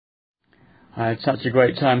I had such a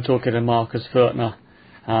great time talking to Marcus Furtner.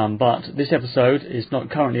 But this episode is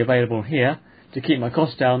not currently available here. To keep my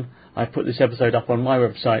costs down, I put this episode up on my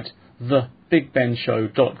website,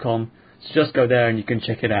 thebigbenshow.com. So just go there and you can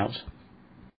check it out.